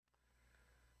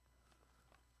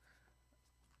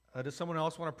Does someone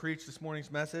else want to preach this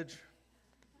morning's message?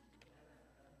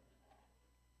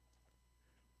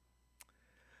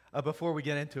 Before we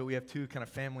get into it, we have two kind of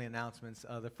family announcements.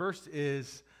 The first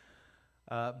is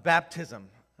baptism.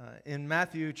 In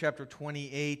Matthew chapter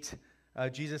 28,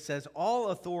 Jesus says,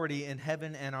 "All authority in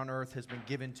heaven and on earth has been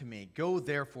given to me. Go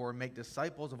therefore and make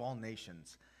disciples of all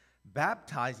nations,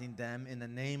 baptizing them in the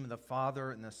name of the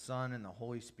Father and the Son and the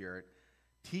Holy Spirit,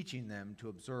 teaching them to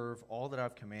observe all that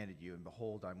I've commanded you. And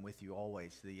behold, I'm with you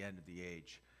always to the end of the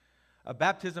age."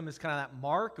 Baptism is kind of that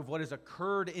mark of what has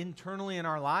occurred internally in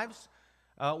our lives.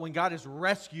 When God has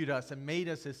rescued us and made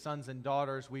us his sons and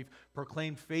daughters, we've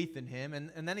proclaimed faith in him.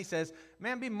 And then he says,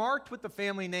 man, be marked with the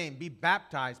family name. Be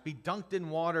baptized. Be dunked in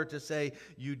water to say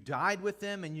you died with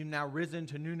him and you've now risen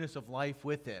to newness of life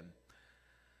with him.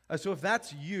 So if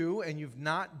that's you and you've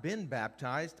not been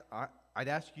baptized, I'd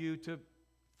ask you to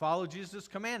follow Jesus'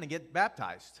 command and get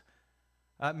baptized.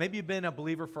 Maybe you've been a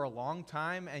believer for a long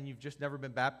time and you've just never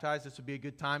been baptized. This would be a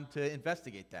good time to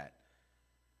investigate that.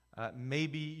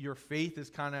 Maybe your faith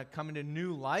is kind of coming to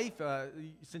new life.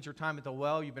 Since your time at the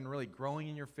well, you've been really growing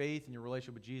in your faith and your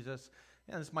relationship with Jesus.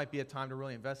 And this might be a time to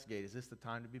really investigate. Is this the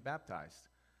time to be baptized?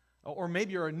 Or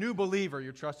maybe you're a new believer.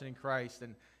 You're trusting in Christ.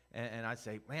 And I'd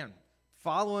say, man,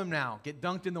 follow him now. Get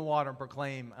dunked in the water and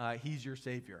proclaim he's your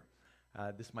Savior.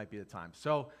 This might be the time.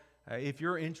 So if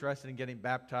you're interested in getting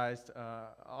baptized,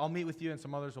 I'll meet with you and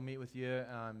some others will meet with you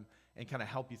and kind of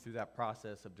help you through that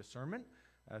process of discernment.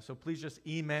 So please just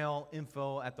email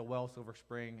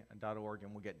info@thewellsilverspring.org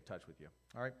and we'll get in touch with you.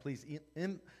 All right, please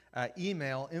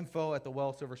email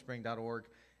info@thewellsilverspring.org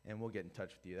and we'll get in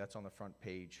touch with you. That's on the front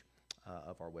page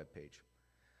of our webpage.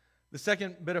 The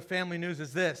second bit of family news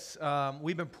is this.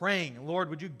 We've been praying, Lord,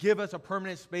 would you give us a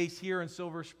permanent space here in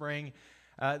Silver Spring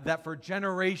that for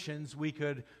generations we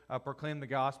could proclaim the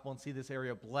gospel and see this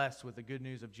area blessed with the good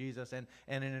news of Jesus and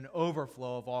in an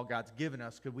overflow of all God's given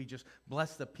us, could we just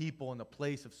bless the people in the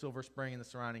place of Silver Spring and the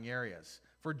surrounding areas?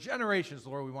 For generations,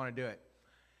 Lord, we want to do it.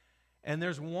 And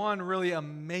there's one really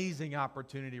amazing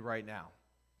opportunity right now.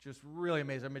 Just really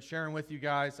amazing. I've been sharing with you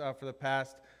guys for the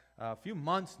past few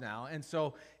months now. And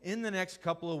so in the next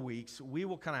couple of weeks, we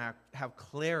will kind of have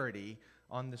clarity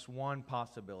on this one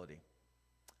possibility.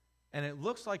 And it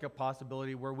looks like a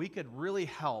possibility where we could really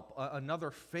help another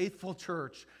faithful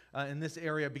church in this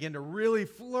area begin to really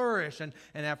flourish and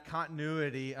have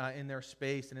continuity in their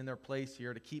space and in their place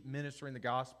here to keep ministering the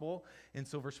gospel in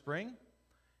Silver Spring.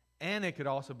 And it could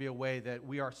also be a way that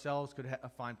we ourselves could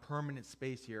find permanent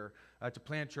space here to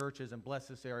plant churches and bless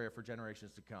this area for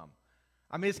generations to come.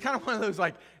 I mean, it's kind of one of those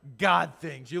like God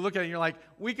things. You look at it and you're like,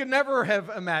 we could never have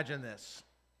imagined this.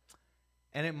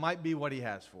 And it might be what he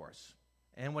has for us.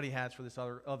 And what he has for this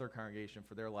other congregation,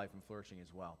 for their life and flourishing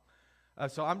as well.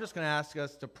 So I'm just going to ask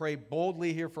us to pray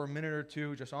boldly here for a minute or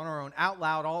two, just on our own, out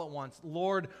loud, all at once.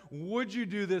 Lord, would you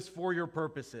do this for your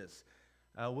purposes?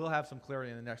 We'll have some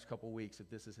clarity in the next couple of weeks if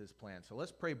this is his plan. So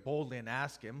let's pray boldly and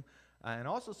ask him, and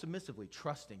also submissively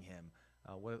trusting him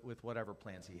with whatever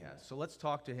plans he has. So let's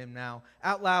talk to him now,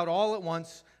 out loud, all at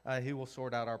once. He will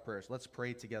sort out our prayers. Let's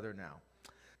pray together now.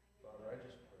 Father, I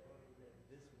just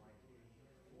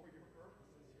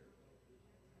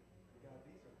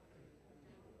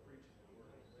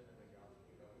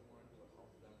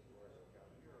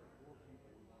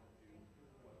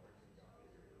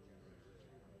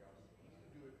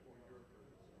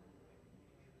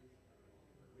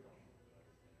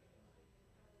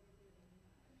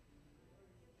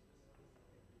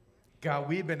God,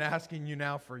 we've been asking you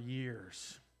now for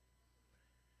years.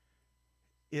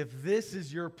 If this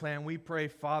is your plan, we pray,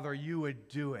 Father, you would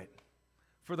do it.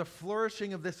 For the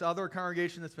flourishing of this other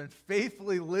congregation that's been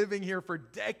faithfully living here for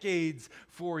decades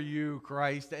for you,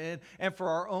 Christ, and for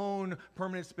our own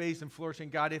permanent space and flourishing.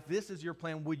 God, if this is your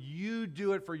plan, would you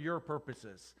do it for your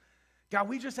purposes? God,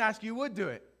 we just ask you would do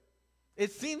it.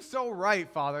 It seems so right,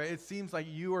 Father. It seems like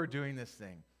you are doing this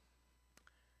thing.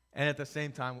 And at the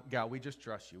same time, God, we just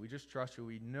trust you. We just trust you.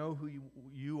 We know who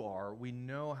you are. We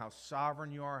know how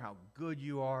sovereign you are, how good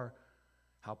you are,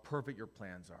 how perfect your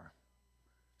plans are.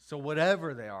 So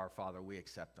whatever they are, Father, we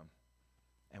accept them.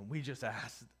 And we just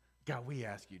ask, God, we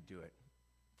ask you to do it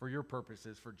for your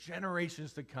purposes, for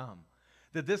generations to come.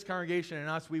 That this congregation and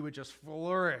us, we would just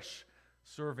flourish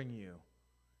serving you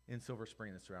in Silver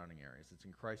Spring and the surrounding areas. It's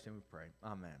in Christ's name we pray.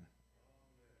 Amen.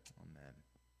 Amen.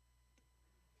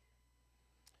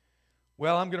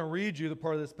 Well, I'm going to read you the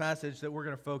part of this passage that we're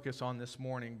going to focus on this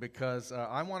morning because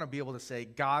I want to be able to say,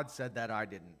 God said that, I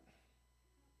didn't.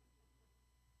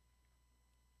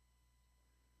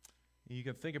 You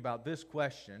can think about this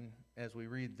question as we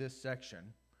read this section.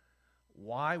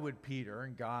 Why would Peter,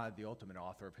 and God, the ultimate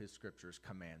author of his scriptures,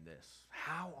 command this?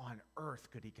 How on earth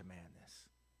could he command this?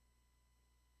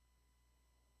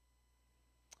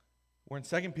 We're in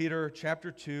 2 Peter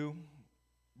chapter 2,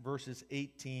 verses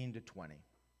 18 to 20.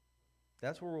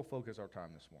 That's where we'll focus our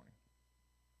time this morning.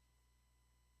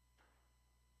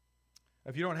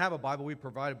 If you don't have a Bible, we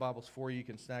provided Bibles for you. You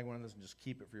can snag one of those and just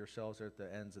keep it for yourselves there at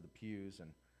the ends of the pews.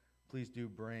 And please do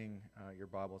bring your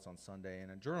Bibles on Sunday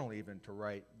and a journal even to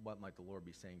write what might the Lord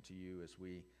be saying to you as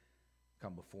we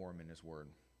come before him in his word.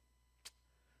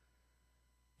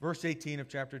 Verse 18 of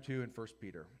chapter 2 in 1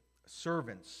 Peter.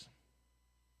 Servants,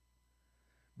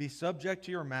 be subject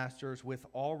to your masters with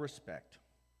all respect,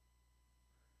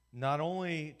 not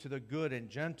only to the good and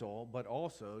gentle, but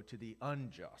also to the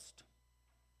unjust.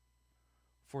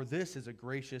 For this is a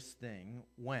gracious thing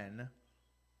when,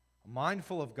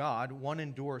 mindful of God, one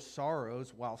endures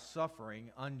sorrows while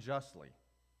suffering unjustly.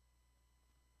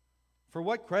 For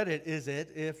what credit is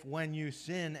it if when you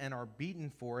sin and are beaten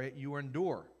for it, you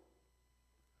endure?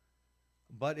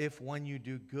 But if when you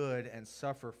do good and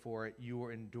suffer for it, you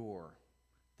endure,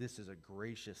 this is a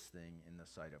gracious thing in the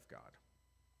sight of God.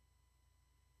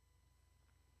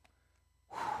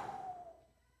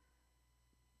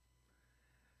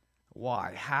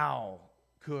 Why? How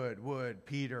would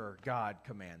Peter, God,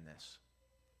 command this?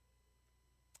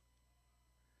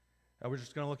 We're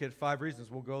just going to look at 5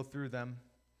 reasons. We'll go through them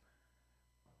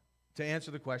to answer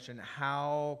the question,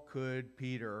 how could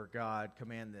Peter, God,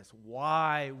 command this?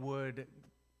 Why would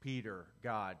Peter,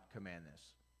 God, command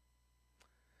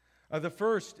this? The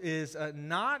first is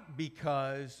not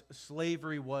because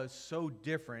slavery was so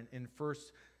different in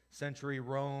first century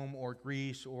Rome or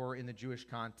Greece or in the Jewish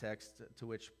context to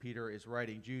which Peter is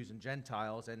writing, Jews and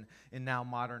Gentiles, and in now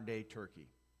modern day Turkey.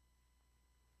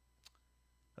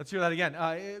 Let's hear that again.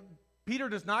 Peter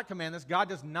does not command this. God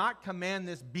does not command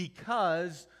this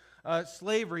because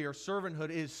slavery or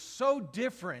servanthood is so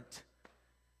different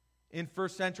in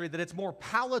first century that it's more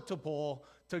palatable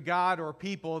to God or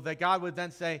people that God would then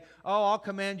say, oh, I'll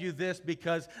command you this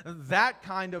because that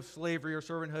kind of slavery or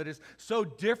servanthood is so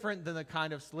different than the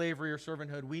kind of slavery or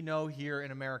servanthood we know here in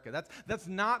America. That's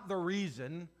not the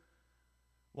reason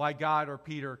why God or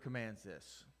Peter commands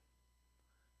this.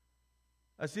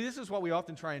 See, this is what we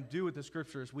often try and do with the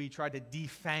Scriptures. We try to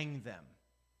defang them.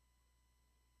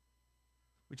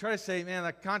 We try to say, man,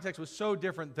 the context was so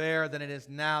different there than it is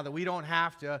now that we don't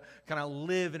have to kind of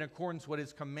live in accordance with what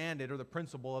is commanded or the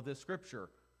principle of this Scripture.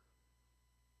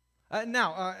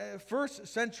 Now, first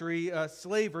century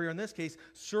slavery, or in this case,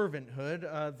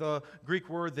 servanthood, the Greek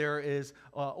word there is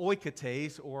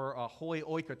oikotes, or hoi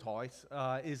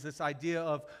oikotos, is this idea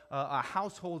of a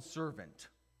household servant.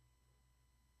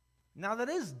 Now, that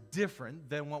is different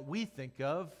than what we think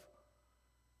of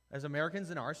as Americans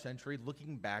in our century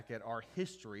looking back at our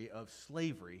history of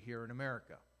slavery here in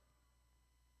America.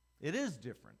 It is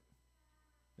different.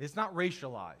 It's not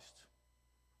racialized.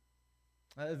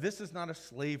 This is not a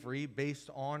slavery based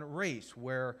on race,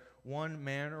 where one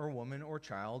man or woman or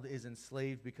child is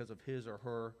enslaved because of his or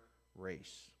her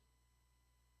race.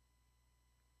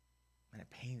 And it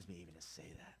pains me even to say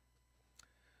that.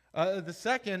 The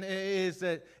second is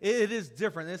that it is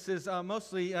different. This is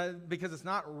mostly because it's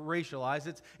not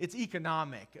racialized. It's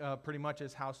economic, pretty much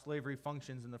as how slavery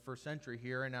functions in the first century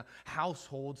here, and a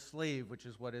household slave, which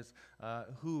is what is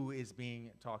who is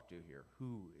being talked to here.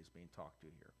 Who is being talked to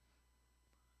here?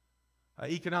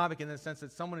 Economic in the sense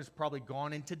that someone has probably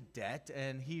gone into debt,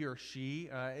 and he or she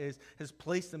has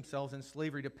placed themselves in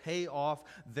slavery to pay off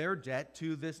their debt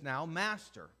to this now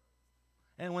master.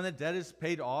 And when the debt is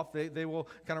paid off, they will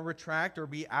kind of retract or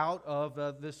be out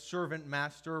of this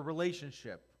servant-master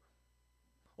relationship.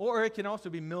 Or it can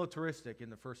also be militaristic in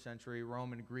the first century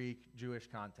Roman, Greek, Jewish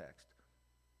context.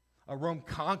 Rome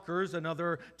conquers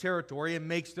another territory and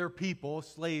makes their people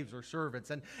slaves or servants.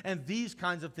 And these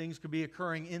kinds of things could be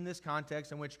occurring in this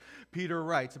context in which Peter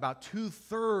writes. About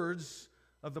 2/3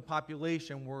 of the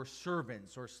population were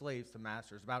servants or slaves to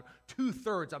masters. About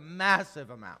 2/3, a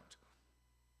massive amount.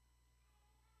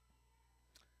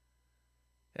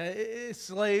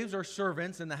 Slaves or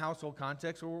servants in the household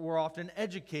context were often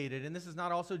educated, and this is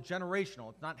not also generational.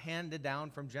 It's not handed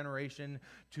down from generation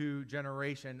to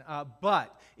generation,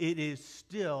 but it is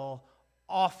still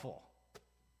awful.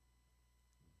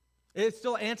 It's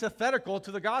still antithetical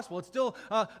to the gospel. It's still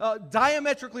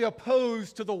diametrically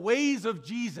opposed to the ways of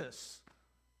Jesus.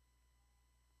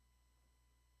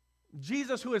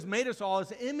 Jesus, who has made us all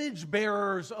as image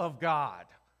bearers of God.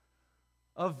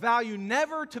 of value,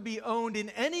 never to be owned in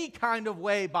any kind of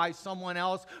way by someone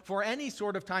else for any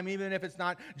sort of time, even if it's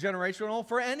not generational,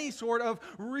 for any sort of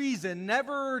reason,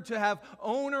 never to have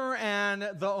owner and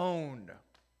the owned.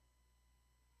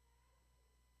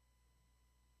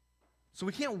 So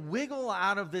we can't wiggle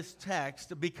out of this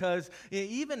text because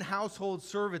even household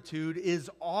servitude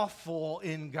is awful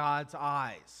in God's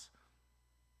eyes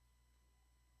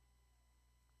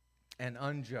and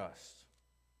unjust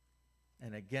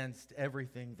and against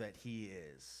everything that He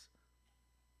is.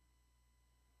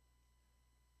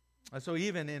 And so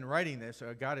even in writing this,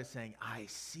 God is saying, I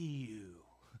see you.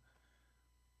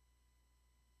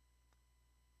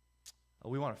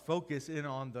 We want to focus in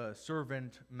on the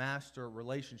servant-master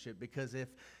relationship, because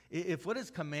if what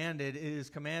is commanded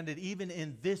even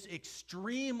in this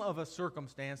extreme of a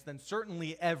circumstance, then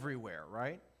certainly everywhere,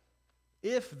 right?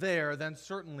 If there, then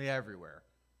certainly everywhere.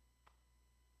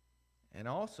 And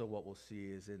also what we'll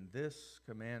see is in this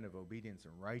command of obedience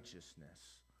and righteousness,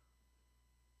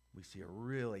 we see a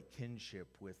really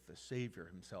kinship with the Savior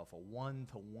Himself, a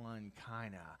one-to-one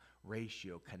kind of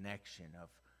ratio connection of,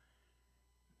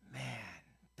 man,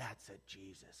 that's a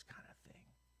Jesus kind of thing.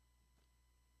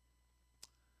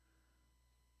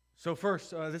 So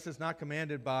first, this is not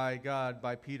commanded by God,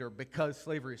 by Peter, because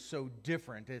slavery is so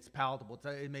different. It's palatable.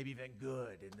 It may be even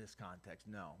good in this context.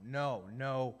 No,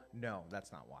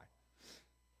 that's not why.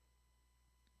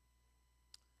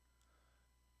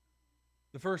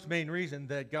 The first main reason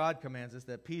that God commands us,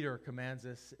 that Peter commands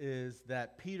us, is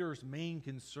that Peter's main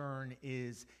concern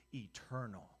is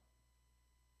eternal.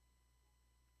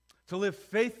 To live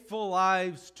faithful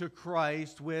lives to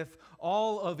Christ with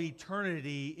all of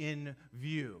eternity in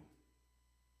view.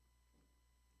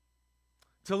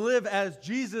 To live as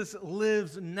Jesus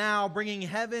lives now, bringing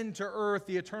heaven to earth,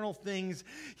 the eternal things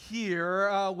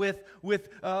here, with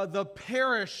the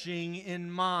perishing in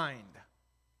mind.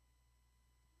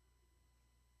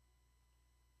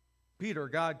 Peter,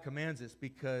 God commands us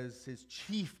because His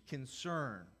chief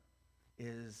concern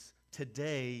is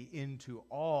today into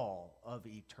all of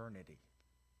eternity.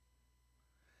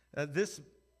 This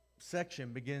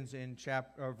section begins in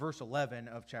verse 11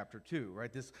 of chapter 2,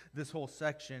 right? This whole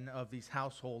section of these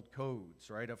household codes,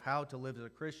 right? Of how to live as a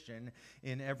Christian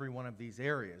in every one of these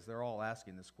areas. They're all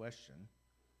asking this question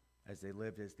as they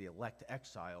lived as the elect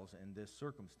exiles in this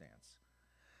circumstance.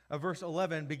 Verse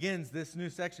 11 begins this new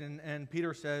section, and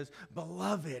Peter says,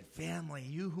 "Beloved family,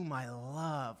 you whom I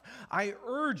love, I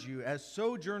urge you as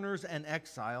sojourners and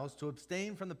exiles to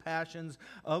abstain from the passions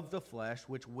of the flesh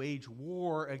which wage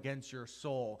war against your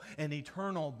soul." An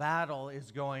eternal battle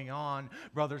is going on,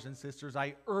 brothers and sisters.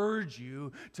 I urge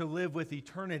you to live with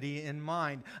eternity in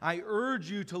mind. I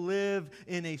urge you to live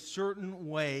in a certain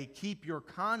way. Keep your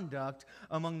conduct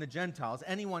among the Gentiles.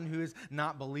 Anyone who is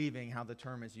not believing, how the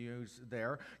term is used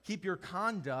there, keep your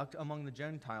conduct among the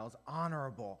Gentiles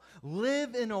honorable.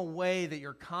 Live in a way that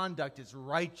your conduct is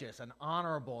righteous and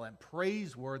honorable and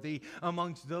praiseworthy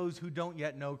amongst those who don't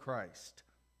yet know Christ,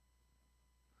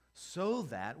 so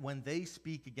that when they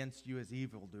speak against you as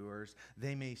evildoers,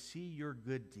 they may see your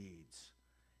good deeds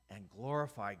and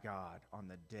glorify God on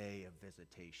the day of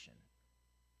visitation.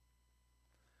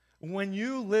 When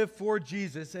you live for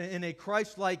Jesus in a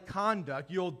Christ-like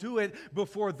conduct, you'll do it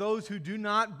before those who do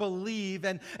not believe.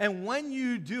 And when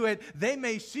you do it, they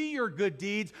may see your good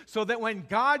deeds, so that when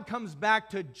God comes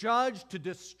back to judge, to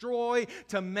destroy,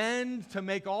 to mend, to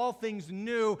make all things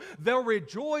new, they'll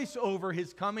rejoice over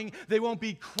His coming. They won't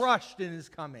be crushed in His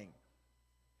coming.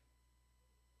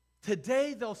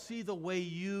 Today they'll see the way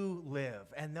you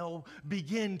live, and they'll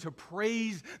begin to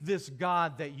praise this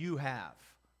God that you have.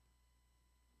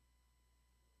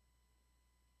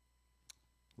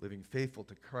 Living faithful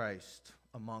to Christ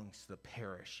amongst the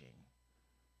perishing.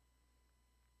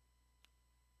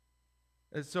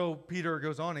 And so Peter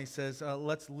goes on, he says,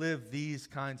 let's live these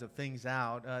kinds of things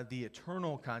out, the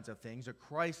eternal kinds of things, a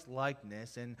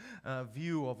Christ-likeness in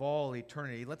view of all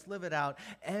eternity. Let's live it out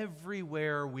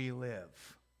everywhere we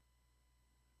live.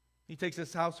 He takes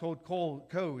us household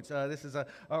codes. This is a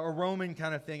Roman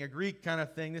kind of thing, a Greek kind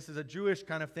of thing. This is a Jewish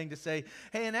kind of thing to say,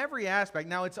 hey, in every aspect.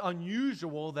 Now, it's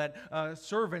unusual that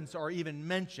servants are even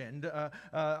mentioned.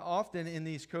 Often in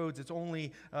these codes, it's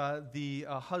only the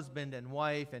husband and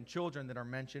wife and children that are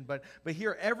mentioned. But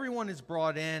here, everyone is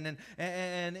brought in.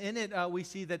 And in it, we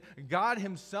see that God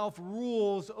Himself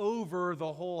rules over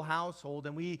the whole household.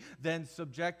 And we then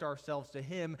subject ourselves to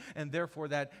Him. And therefore,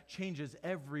 that changes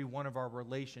every one of our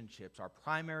relationships. Our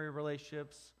primary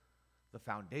relationships, the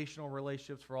foundational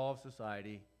relationships for all of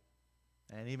society,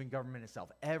 and even government itself.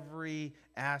 Every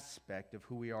aspect of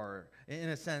who we are, in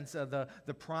a sense,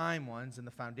 the prime ones and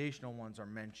the foundational ones are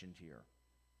mentioned here.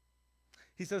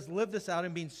 He says, live this out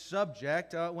in being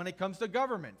subject when it comes to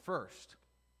government first.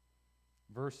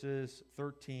 Verses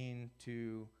 13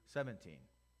 to 17.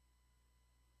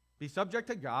 Be subject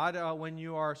to God when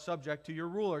you are subject to your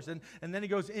rulers. And then he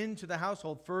goes into the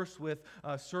household first with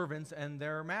servants and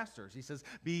their masters. He says,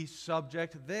 be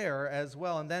subject there as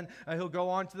well. And then he'll go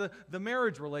on to the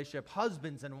marriage relationship,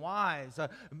 husbands and wives.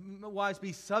 Wives,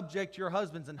 be subject to your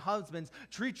husbands, and husbands,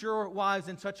 treat your wives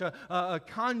in such a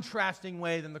contrasting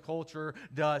way than the culture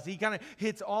does. He kind of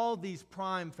hits all these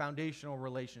prime foundational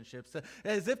relationships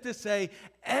as if to say,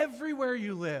 everywhere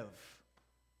you live,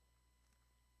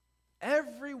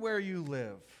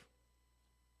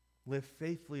 live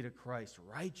faithfully to Christ,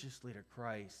 righteously to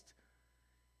Christ,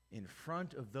 in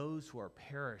front of those who are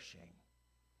perishing,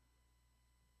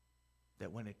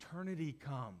 that when eternity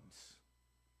comes,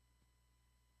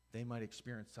 they might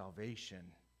experience salvation,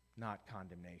 not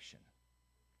condemnation.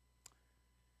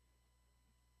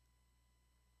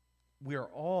 We are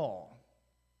all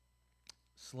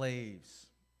slaves,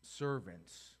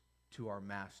 servants to our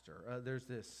master. There's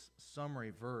this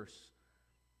summary verse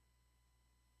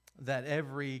that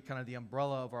every kind of the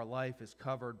umbrella of our life is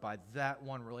covered by that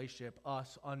one relationship,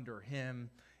 us under him,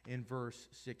 in verse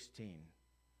 16.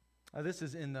 This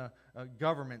is in the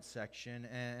government section,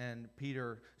 and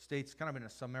Peter states kind of in a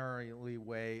summarily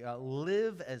way,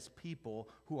 live as people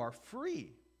who are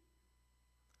free,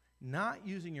 not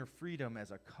using your freedom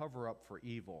as a cover-up for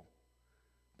evil,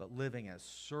 but living as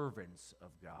servants of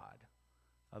God.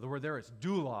 The word there is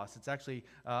doulos. It's actually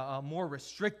a more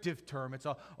restrictive term. It's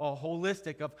a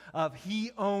holistic of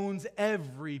he owns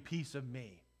every piece of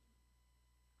me.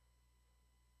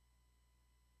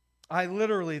 I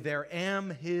literally there am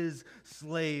his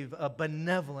slave, a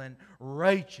benevolent,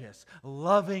 righteous,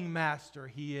 loving master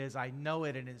he is. I know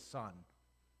it in his Son.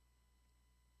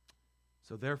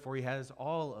 So therefore, he has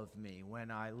all of me.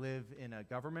 When I live in a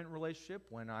government relationship,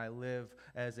 when I live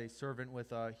as a servant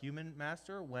with a human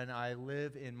master, when I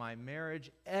live in my marriage,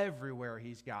 everywhere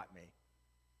he's got me.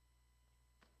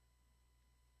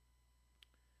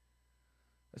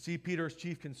 See, Peter's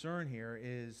chief concern here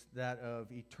is that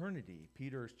of eternity.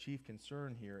 Peter's chief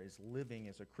concern here is living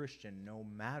as a Christian no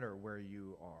matter where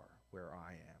you are, where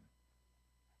I am.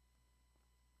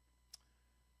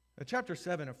 Chapter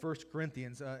 7 of 1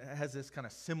 Corinthians has this kind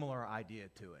of similar idea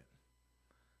to it.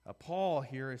 Paul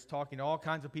here is talking to all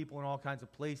kinds of people in all kinds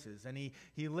of places, and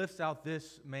he lifts out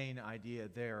this main idea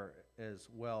there as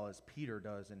well as Peter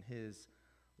does in his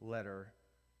letter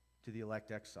to the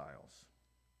elect exiles.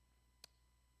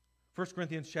 1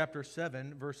 Corinthians chapter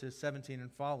 7, verses 17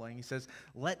 and following, he says,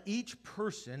 let each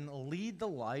person lead the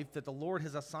life that the Lord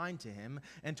has assigned to him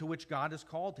and to which God has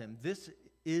called him. This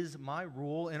is my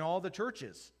rule in all the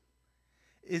churches.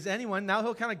 Is anyone, now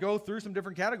he'll kind of go through some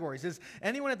different categories. Is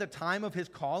anyone at the time of his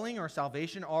calling or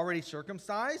salvation already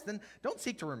circumcised? Then don't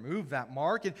seek to remove that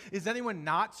mark. And is anyone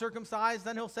not circumcised?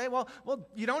 Then he'll say, well,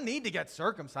 you don't need to get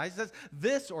circumcised. He says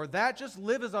this or that. Just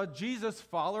live as a Jesus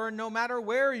follower no matter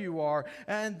where you are.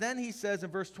 And then he says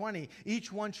in verse 20,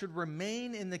 each one should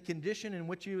remain in the condition in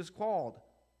which he was called.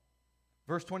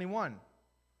 Verse 21,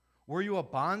 were you a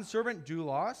bondservant,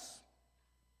 doulos?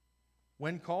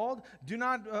 When called, do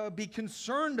not be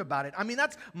concerned about it. I mean,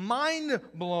 that's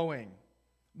mind-blowing.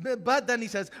 But then he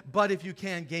says, but if you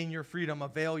can gain your freedom,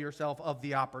 avail yourself of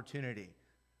the opportunity.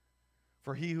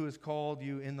 For he who has called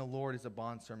you in the Lord is a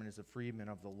bondservant, is a freeman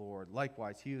of the Lord.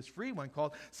 Likewise, he who is free when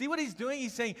called. See what he's doing?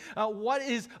 He's saying what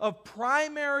is of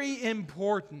primary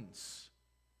importance.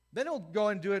 Then he'll go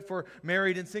and do it for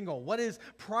married and single. What is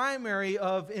primary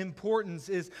of importance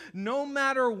is no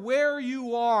matter where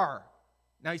you are.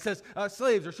 Now he says,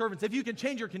 slaves or servants, if you can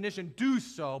change your condition, do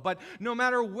so. But no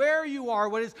matter where you are,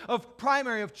 what is of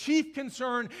primary, of chief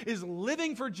concern is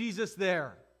living for Jesus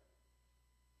there.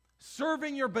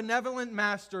 Serving your benevolent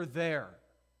master there.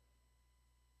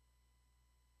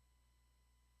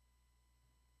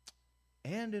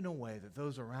 And in a way that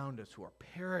those around us who are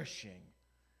perishing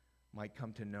might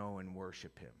come to know and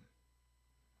worship him.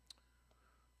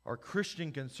 Our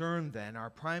Christian concern then, our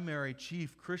primary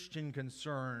chief Christian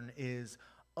concern is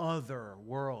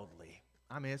otherworldly.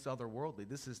 I mean, it's otherworldly.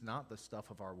 This is not the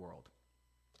stuff of our world.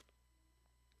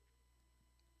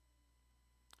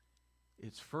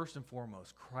 It's first and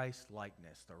foremost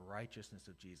Christ-likeness, the righteousness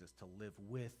of Jesus, to live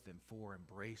with and for,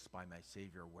 embraced by my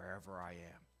Savior wherever I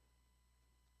am.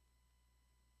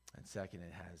 And second,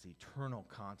 it has eternal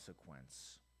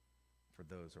consequence for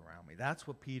those around me. That's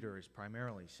what Peter is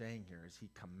primarily saying here, is he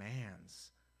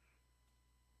commands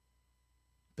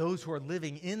those who are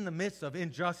living in the midst of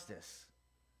injustice.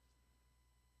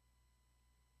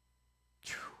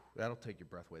 That'll take your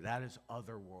breath away. That is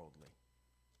otherworldly.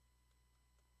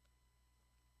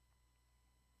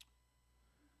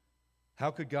 How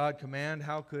could God command?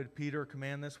 How could Peter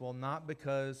command this? Well, not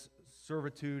because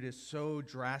servitude is so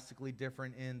drastically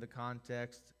different in the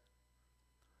context,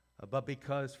 but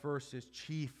because first his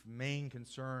chief main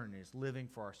concern is living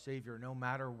for our Savior no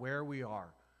matter where we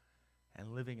are,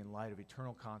 and living in light of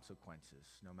eternal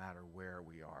consequences no matter where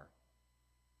we are.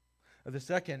 The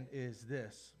second is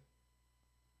this.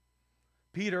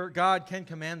 God can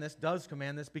command this, does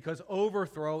command this, because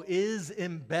overthrow is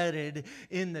embedded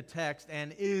in the text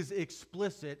and is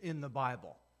explicit in the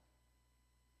Bible.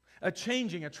 A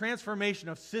changing, a transformation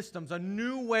of systems, a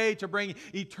new way to bring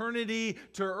eternity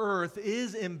to earth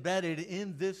is embedded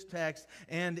in this text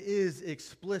and is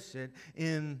explicit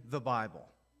in the Bible.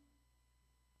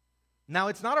 Now,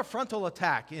 it's not a frontal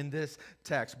attack in this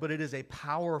text, but it is a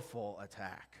powerful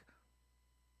attack.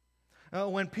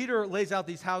 When Peter lays out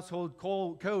these household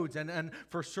codes and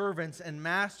for servants and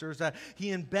masters, he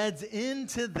embeds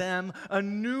into them a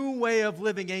new way of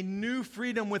living, a new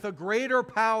freedom with a greater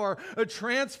power, a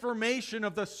transformation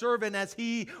of the servant as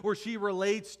he or she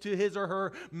relates to his or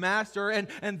her master,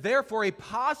 and therefore a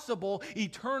possible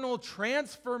eternal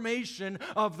transformation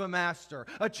of the master,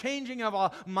 a changing of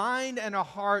a mind and a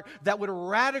heart that would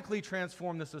radically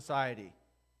transform the society.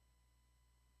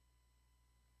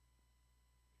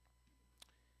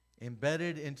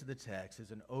 Embedded into the text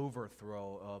is an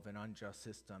overthrow of an unjust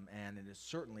system, and it is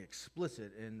certainly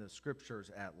explicit in the Scriptures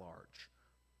at large.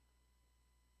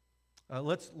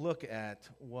 Let's look at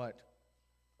what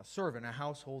a servant, a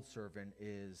household servant,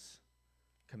 is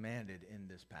commanded in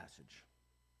this passage.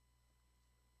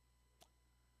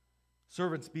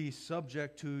 Servants, be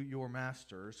subject to your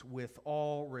masters with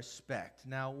all respect.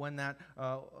 Now, when that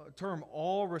term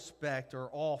all respect or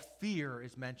all fear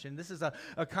is mentioned, this is a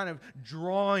kind of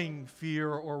drawing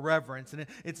fear or reverence. And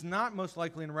it's not most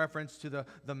likely in reference to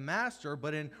the master,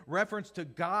 but in reference to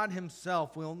God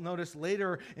himself. We'll notice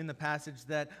later in the passage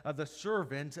that the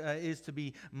servant is to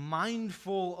be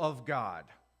mindful of God.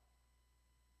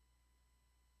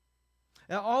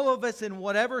 Now, all of us in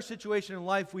whatever situation in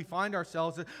life we find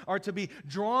ourselves are to be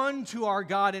drawn to our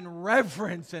God in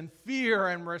reverence and fear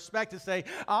and respect, to say,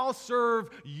 I'll serve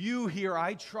you here.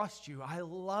 I trust you. I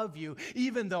love you,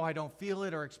 even though I don't feel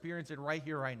it or experience it right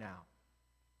here, right now,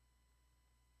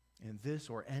 in this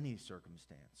or any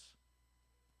circumstance.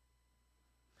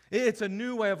 It's a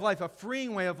new way of life, a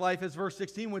freeing way of life, as verse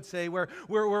 16 would say, where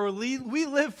we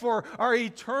live for our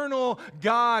eternal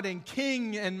God and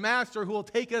King and Master who will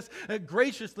take us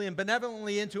graciously and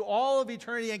benevolently into all of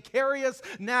eternity and carry us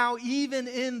now, even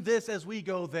in this, as we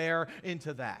go there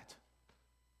into that.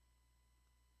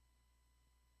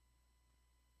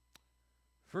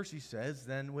 First he says,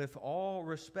 then with all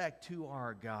respect to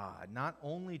our God, not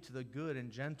only to the good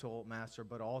and gentle master,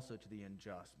 but also to the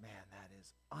unjust. Man, that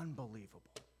is unbelievable.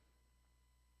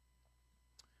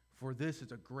 For this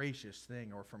is a gracious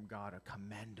thing, or from God a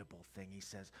commendable thing. He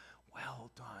says, well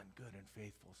done, good and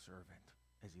faithful servant,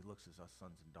 as he looks at us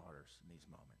sons and daughters in these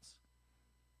moments.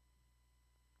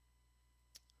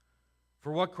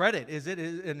 For what credit is it,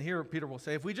 and here Peter will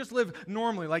say, if we just live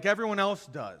normally like everyone else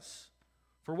does,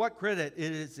 for what credit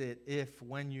is it if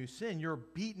when you sin, you're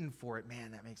beaten for it?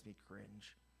 Man, that makes me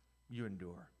cringe. You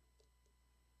endure.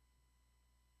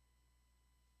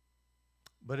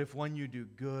 But if when you do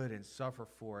good and suffer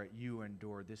for it, you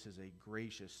endure, this is a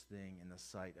gracious thing in the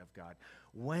sight of God.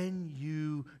 When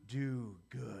you do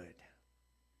good.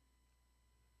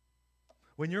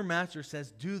 When your master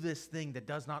says, do this thing that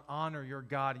does not honor your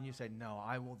God, and you say, no,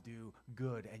 I will do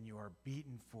good, and you are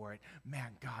beaten for it,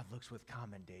 man, God looks with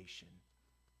commendation.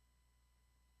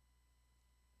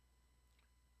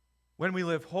 When we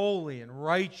live holy and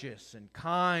righteous and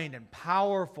kind and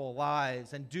powerful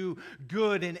lives and do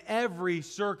good in every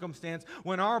circumstance,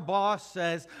 when our boss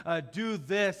says, do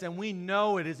this, and we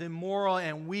know it is immoral,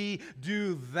 and we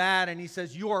do that, and he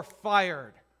says, you are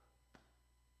fired.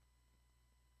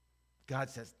 God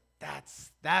says,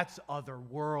 that's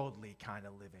otherworldly kind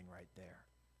of living right there.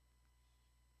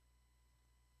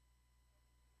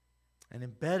 And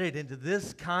embedded into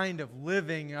this kind of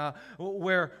living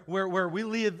where we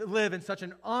live in such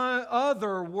an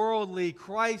otherworldly,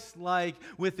 Christ-like,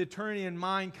 with eternity in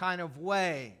mind kind of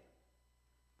way,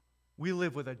 we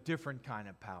live with a different kind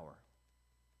of power.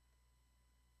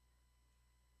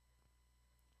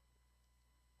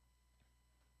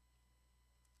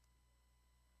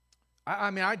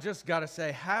 I mean, I just got to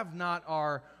say, have not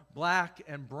our black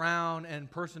and brown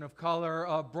and person of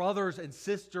color, brothers and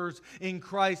sisters in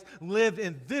Christ, live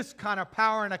in this kind of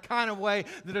power in a kind of way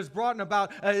that has brought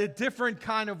about a different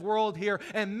kind of world here.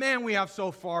 And man, we have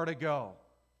so far to go.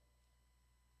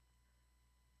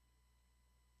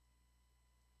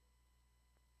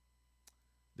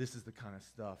 This is the kind of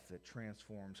stuff that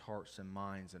transforms hearts and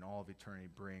minds, and all of eternity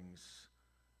brings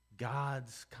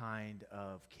God's kind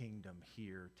of kingdom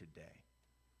here today.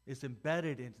 It's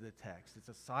embedded into the text. It's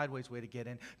a sideways way to get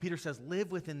in. Peter says,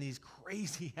 live within these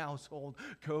crazy household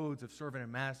codes of servant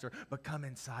and master, but come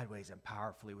in sideways and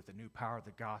powerfully with the new power of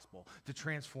the gospel to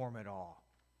transform it all.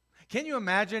 Can you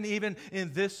imagine, even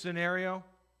in this scenario,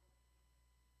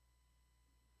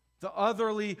 the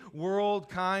otherly world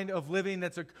kind of living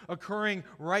that's occurring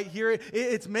right here?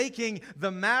 It's making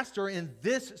the master in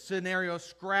this scenario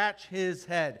scratch his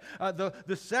head.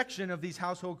 The section of these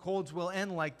household codes will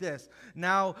end like this.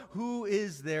 Now, who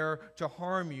is there to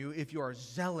harm you if you are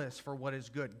zealous for what is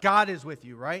good? God is with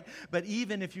you, right? But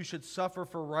even if you should suffer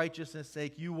for righteousness'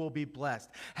 sake, you will be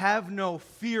blessed. Have no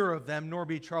fear of them, nor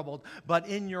be troubled, but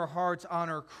in your hearts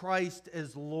honor Christ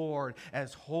as Lord,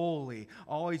 as holy,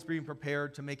 always being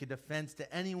prepared to make a defense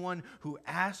to anyone who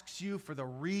asks you for the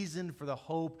reason for the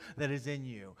hope that is in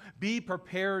you. Be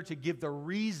prepared to give the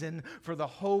reason for the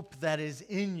hope that is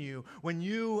in you. When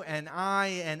you and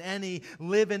I and any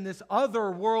live in this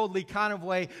otherworldly kind of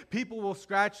way, people will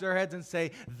scratch their heads and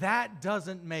say, that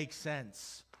doesn't make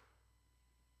sense.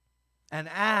 And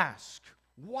ask,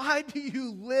 why do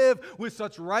you live with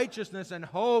such righteousness and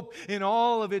hope in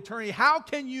all of eternity? How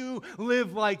can you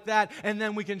live like that? And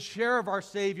then we can share of our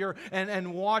Savior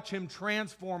and watch Him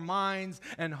transform minds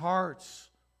and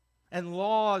hearts and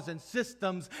laws and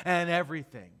systems and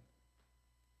everything.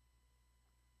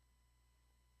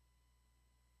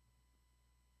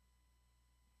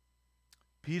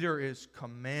 Peter is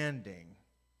commanding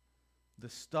the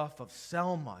stuff of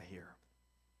Selma here.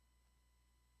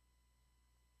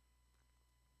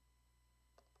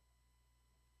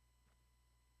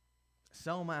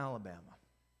 Selma, Alabama.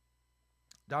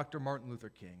 Dr. Martin Luther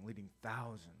King leading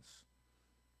thousands.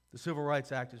 The Civil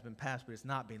Rights Act has been passed, but it's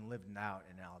not being lived out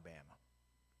in Alabama.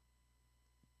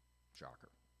 Shocker.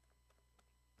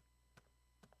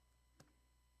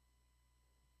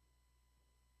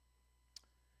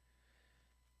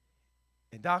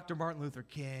 And Dr. Martin Luther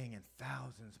King and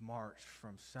thousands marched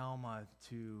from Selma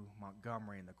to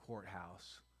Montgomery in the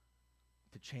courthouse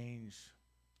to change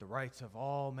the rights of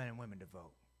all men and women to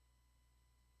vote.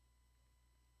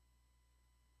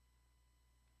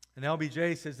 And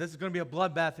LBJ says this is going to be a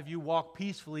bloodbath if you walk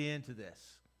peacefully into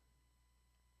this.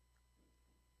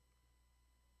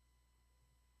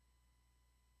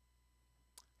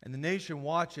 And the nation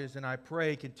watches, and I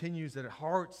pray continues that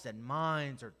hearts and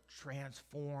minds are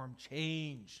transformed,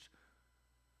 changed.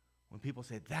 When people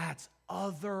say, that's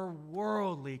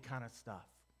otherworldly kind of stuff.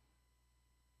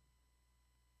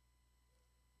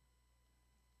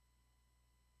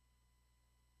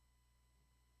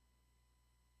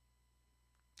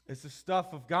 It's the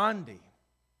stuff of Gandhi.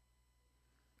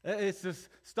 It's the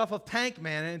stuff of Tank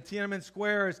Man in Tiananmen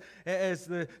Square as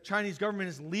the Chinese government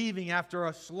is leaving after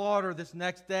a slaughter this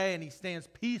next day, and he stands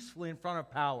peacefully in front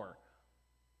of power.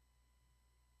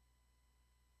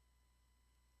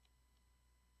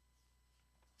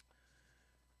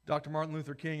 Dr. Martin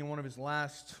Luther King, in one of his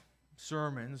last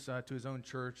sermons to his own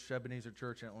church, Ebenezer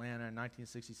Church in Atlanta in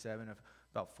 1967,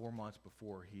 about 4 months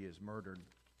before he is murdered,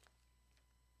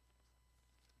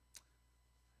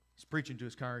 he's preaching to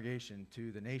his congregation,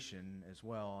 to the nation as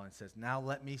well, and says, now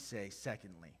let me say,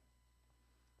 secondly,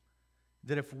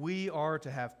 that if we are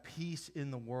to have peace in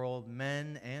the world,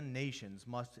 men and nations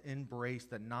must embrace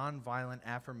the nonviolent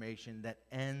affirmation that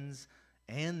ends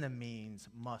and the means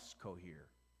must cohere.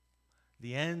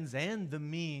 The ends and the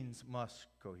means must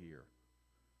cohere.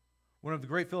 One of the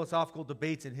great philosophical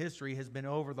debates in history has been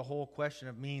over the whole question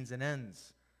of means and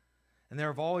ends. And there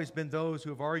have always been those who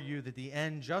have argued that the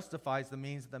end justifies the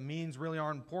means, that the means really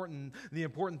aren't important. The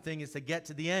important thing is to get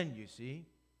to the end, you see.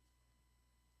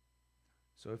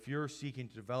 So if you're seeking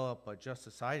to develop a just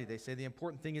society, they say the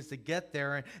important thing is to get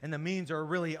there, and the means are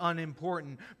really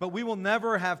unimportant. But we will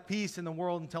never have peace in the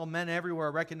world until men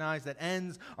everywhere recognize that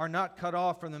ends are not cut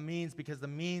off from the means, because the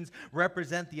means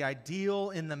represent the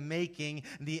ideal in the making,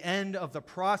 the end of the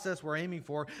process we're aiming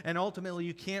for. And ultimately,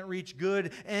 you can't reach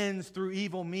good ends through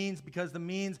evil means, because the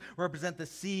means represent the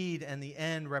seed and the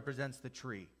end represents the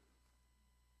tree.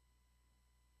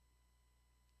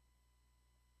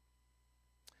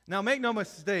 Now, make no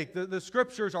mistake, the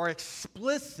Scriptures are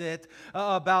explicit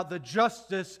about the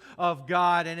justice of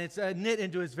God, and it's knit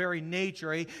into His very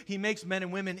nature. He makes men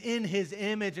and women in His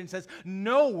image and says,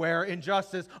 nowhere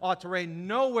injustice ought to reign.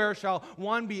 Nowhere shall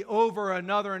one be over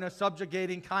another in a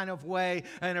subjugating kind of way,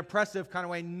 an oppressive kind of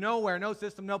way. Nowhere, no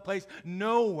system, no place,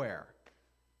 nowhere.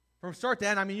 From start to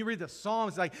end, I mean, you read the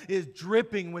Psalms, like, it is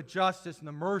dripping with justice and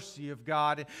the mercy of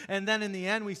God. And then in the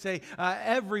end, we say,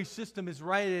 every system is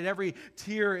righted, every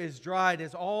tear is dried,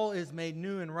 as all is made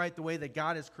new and right the way that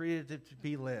God has created it to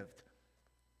be lived.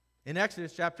 In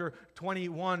Exodus chapter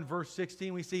 21, verse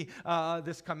 16, we see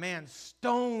this command: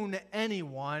 stone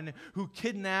anyone who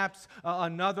kidnaps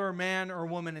another man or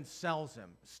woman and sells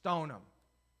him. Stone him.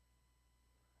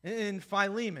 In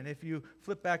Philemon, if you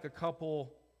flip back a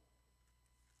couple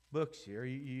books here,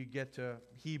 you get to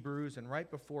Hebrews, and right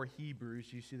before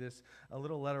Hebrews, you see this, a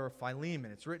little letter of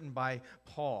Philemon. It's written by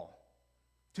Paul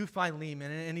to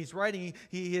Philemon, and he's writing,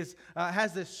 he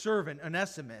has this servant,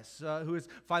 Onesimus, who is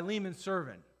Philemon's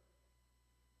servant.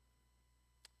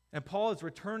 And Paul is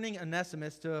returning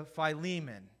Onesimus to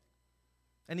Philemon.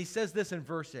 And he says this in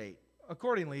verse 8.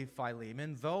 Accordingly,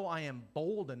 Philemon, though I am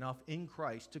bold enough in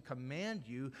Christ to command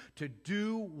you to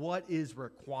do what is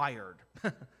required,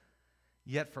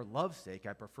 yet for love's sake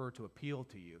I prefer to appeal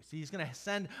to you. See, he's going to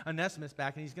send Onesimus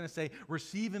back, and he's going to say,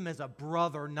 receive him as a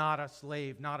brother, not a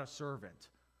slave, not a servant.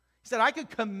 He said, I could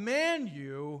command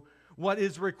you what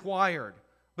is required.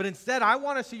 But instead, I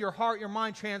want to see your heart, your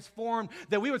mind transformed,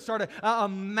 that we would start a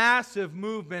massive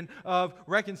movement of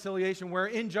reconciliation where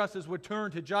injustice would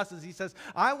turn to justice. He says,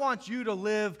 I want you to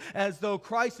live as though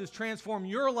Christ has transformed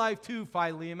your life too,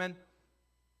 Philemon.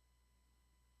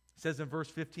 He says in verse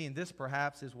 15, this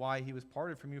perhaps is why he was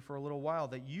parted from you for a little while,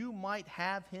 that you might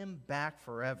have him back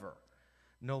forever,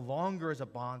 no longer as a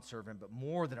bondservant, but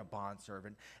more than a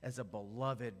bondservant, as a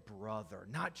beloved brother,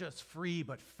 not just free,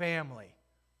 but family.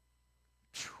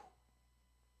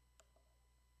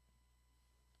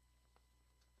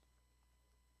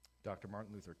 Dr.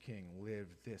 Martin Luther King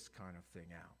lived this kind of thing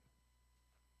out.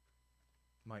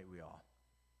 Might we all?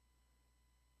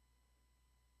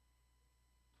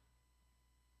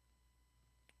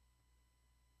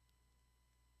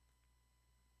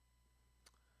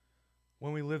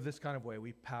 When we live this kind of way,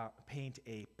 we paint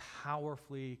a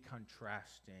powerfully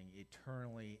contrasting,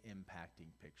 eternally impacting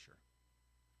picture.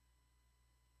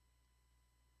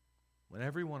 When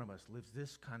every one of us lives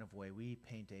this kind of way, we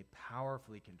paint a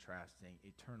powerfully contrasting,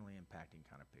 eternally impacting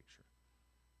kind of picture.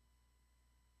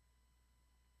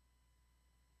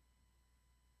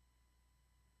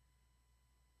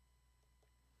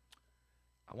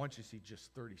 I want you to see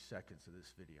just 30 seconds of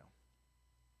this video.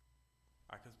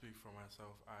 I can speak for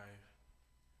myself. I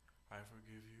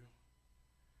forgive you.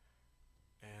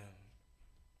 And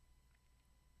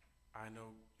I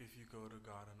know if you go to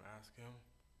God and ask him,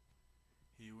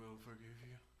 he will forgive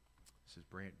you. This is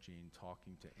Brant Jean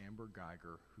talking to Amber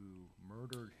Geiger, who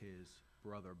murdered his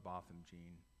brother Botham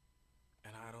Jean.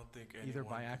 And I don't think anyone, either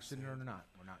by accident or not.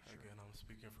 We're not sure. Again, I'm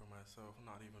speaking for myself,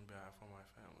 not even bad for my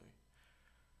family.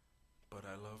 But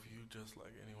I love you just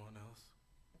like anyone else.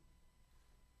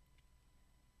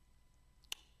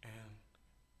 And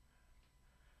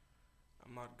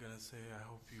I'm not gonna say I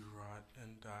hope you rot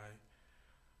and die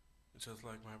just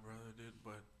like my brother did,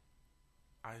 but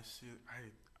I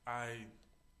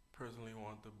personally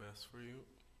want the best for you.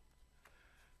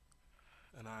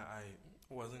 And I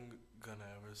wasn't gonna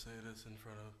ever say this in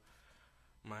front of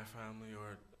my family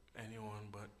or anyone,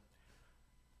 but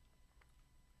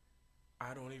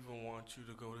I don't even want you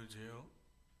to go to jail.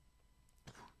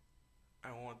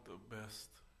 I want the best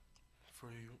for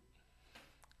you.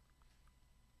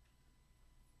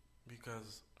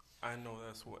 Because I know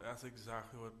that's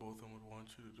exactly what both of them would want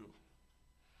you to do.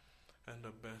 And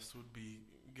the best would be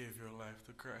give your life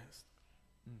to Christ.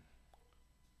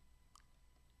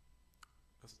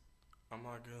 I'm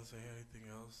not going to say anything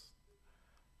else.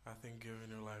 I think giving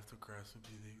your life to Christ would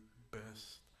be the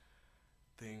best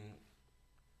thing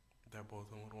that both of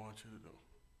them would want you to do.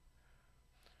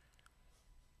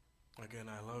 Again,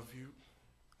 I love you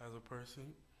as a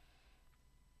person.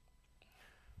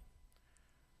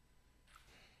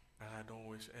 And I don't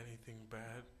wish anything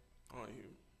bad on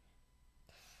you.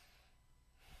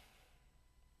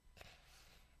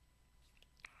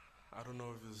 I don't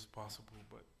know if this is possible,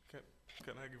 but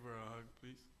can I give her a hug,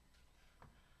 please?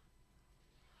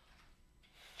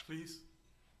 Please?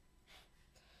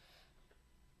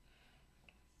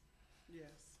 Yes.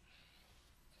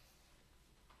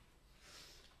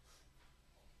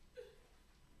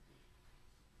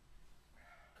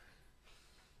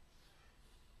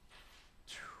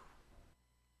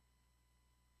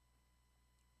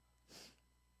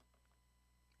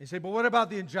 You say, but what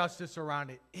about the injustice around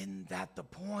it? Isn't that the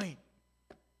point?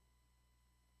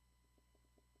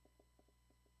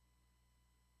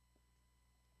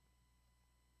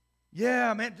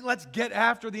 Yeah, man, let's get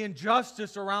after the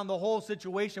injustice around the whole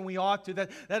situation. We ought to.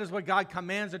 That is what God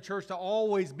commands the church to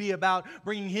always be about,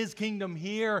 bringing His kingdom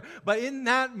here. But in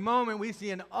that moment, we see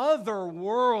an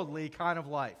otherworldly kind of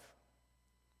life.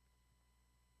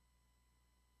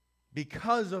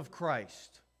 Because of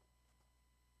Christ.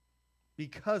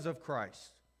 Because of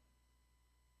Christ.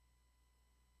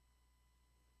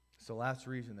 It's the last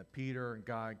reason that Peter and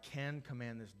God can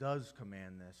command this, does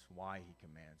command this, why He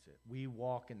commands it. We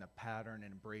walk in the pattern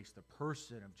and embrace the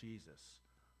person of Jesus.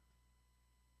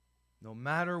 No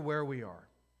matter where we are.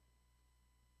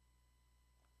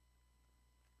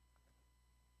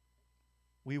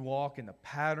 We walk in the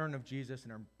pattern of Jesus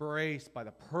and are embraced by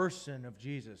the person of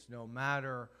Jesus, no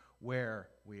matter where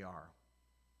we are.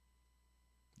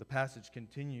 The passage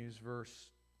continues, verse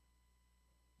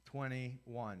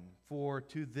 21. For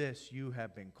to this you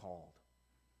have been called,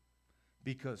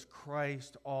 because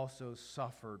Christ also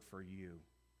suffered for you,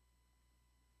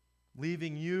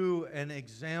 leaving you an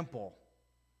example.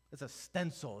 It's a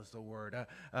stencil is the word.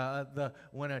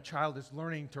 When a child is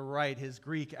learning to write his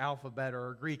Greek alphabet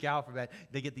or Greek alphabet,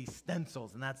 they get these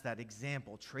stencils, and that's that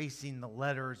example, tracing the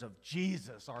letters of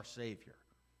Jesus, our Savior,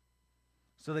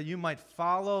 so that you might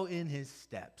follow in His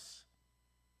steps.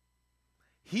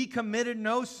 He committed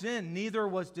no sin, neither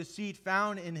was deceit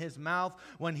found in His mouth.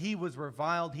 When He was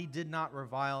reviled, He did not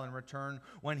revile in return.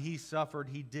 When He suffered,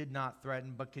 He did not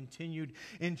threaten, but continued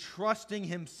entrusting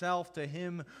Himself to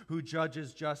Him who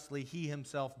judges justly. He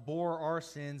Himself bore our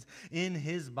sins in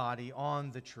His body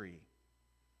on the tree,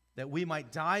 that we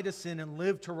might die to sin and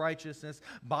live to righteousness.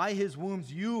 By His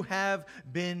wounds you have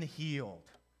been healed.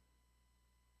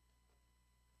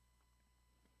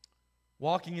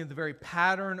 Walking in the very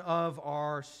pattern of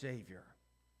our Savior.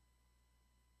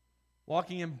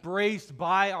 Walking embraced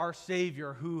by our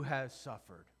Savior who has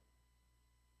suffered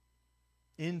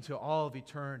into all of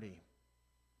eternity.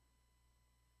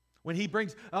 When He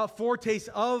brings a foretaste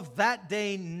of that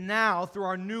day now through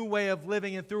our new way of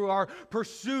living and through our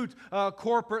pursuit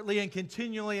corporately and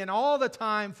continually and all the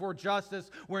time for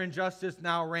justice where injustice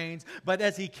now reigns. But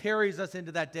as He carries us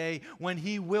into that day when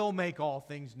He will make all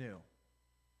things new.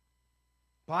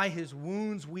 By His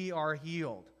wounds we are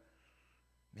healed.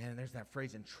 Man, there's that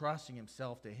phrase, entrusting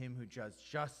Himself to Him who judges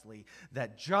justly,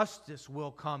 that justice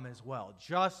will come as well.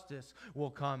 Justice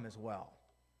will come as well.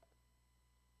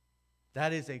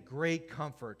 That is a great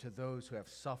comfort to those who have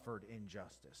suffered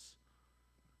injustice.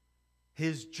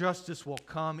 His justice will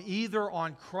come either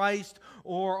on Christ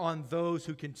or on those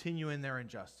who continue in their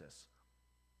injustice.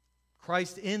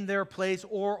 Christ in their place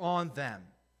or on them.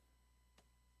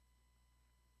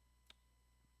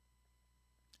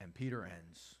 And Peter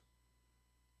ends,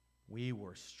 we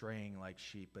were straying like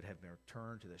sheep, but have been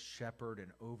returned to the shepherd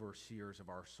and overseers of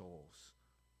our souls,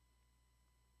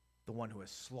 the one who is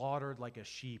slaughtered like a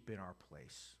sheep in our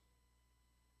place.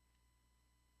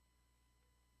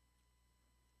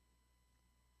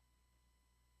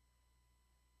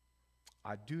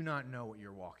 I do not know what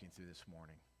you're walking through this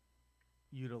morning.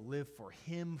 You to live for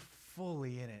Him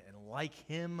fully in it and like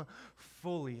Him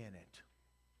fully in it.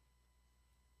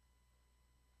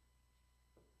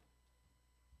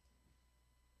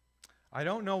 I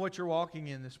don't know what you're walking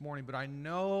in this morning, but I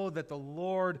know that the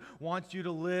Lord wants you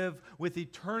to live with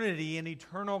eternity and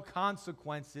eternal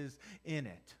consequences in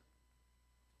it.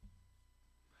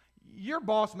 Your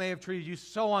boss may have treated you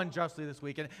so unjustly this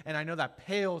week, and I know that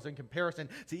pales in comparison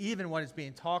to even what is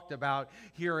being talked about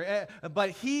here,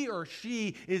 but he or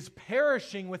she is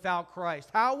perishing without Christ.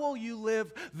 How will you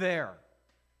live there?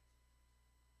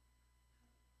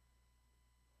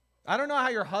 I don't know how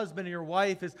your husband or your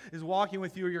wife is walking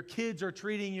with you, or your kids are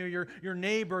treating you, your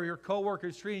neighbor, your coworker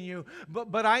is treating you,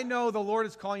 but I know the Lord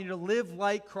is calling you to live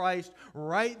like Christ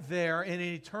right there in an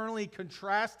eternally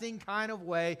contrasting kind of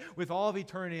way with all of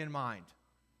eternity in mind.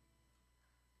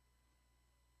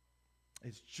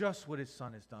 It's just what His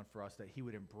Son has done for us, that He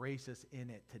would embrace us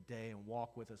in it today and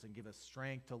walk with us and give us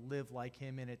strength to live like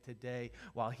Him in it today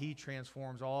while He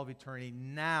transforms all of eternity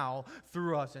now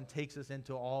through us and takes us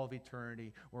into all of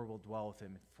eternity where we'll dwell with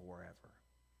Him forever.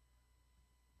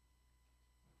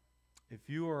 If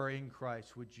you are in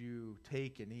Christ, would you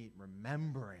take and eat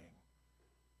remembering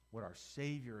what our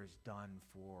Savior has done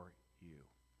for you?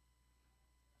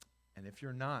 And if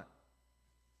you're not,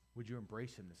 would you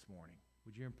embrace Him this morning?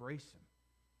 Would you embrace Him?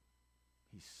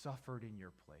 He suffered in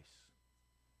your place.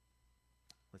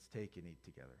 Let's take and eat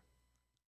together.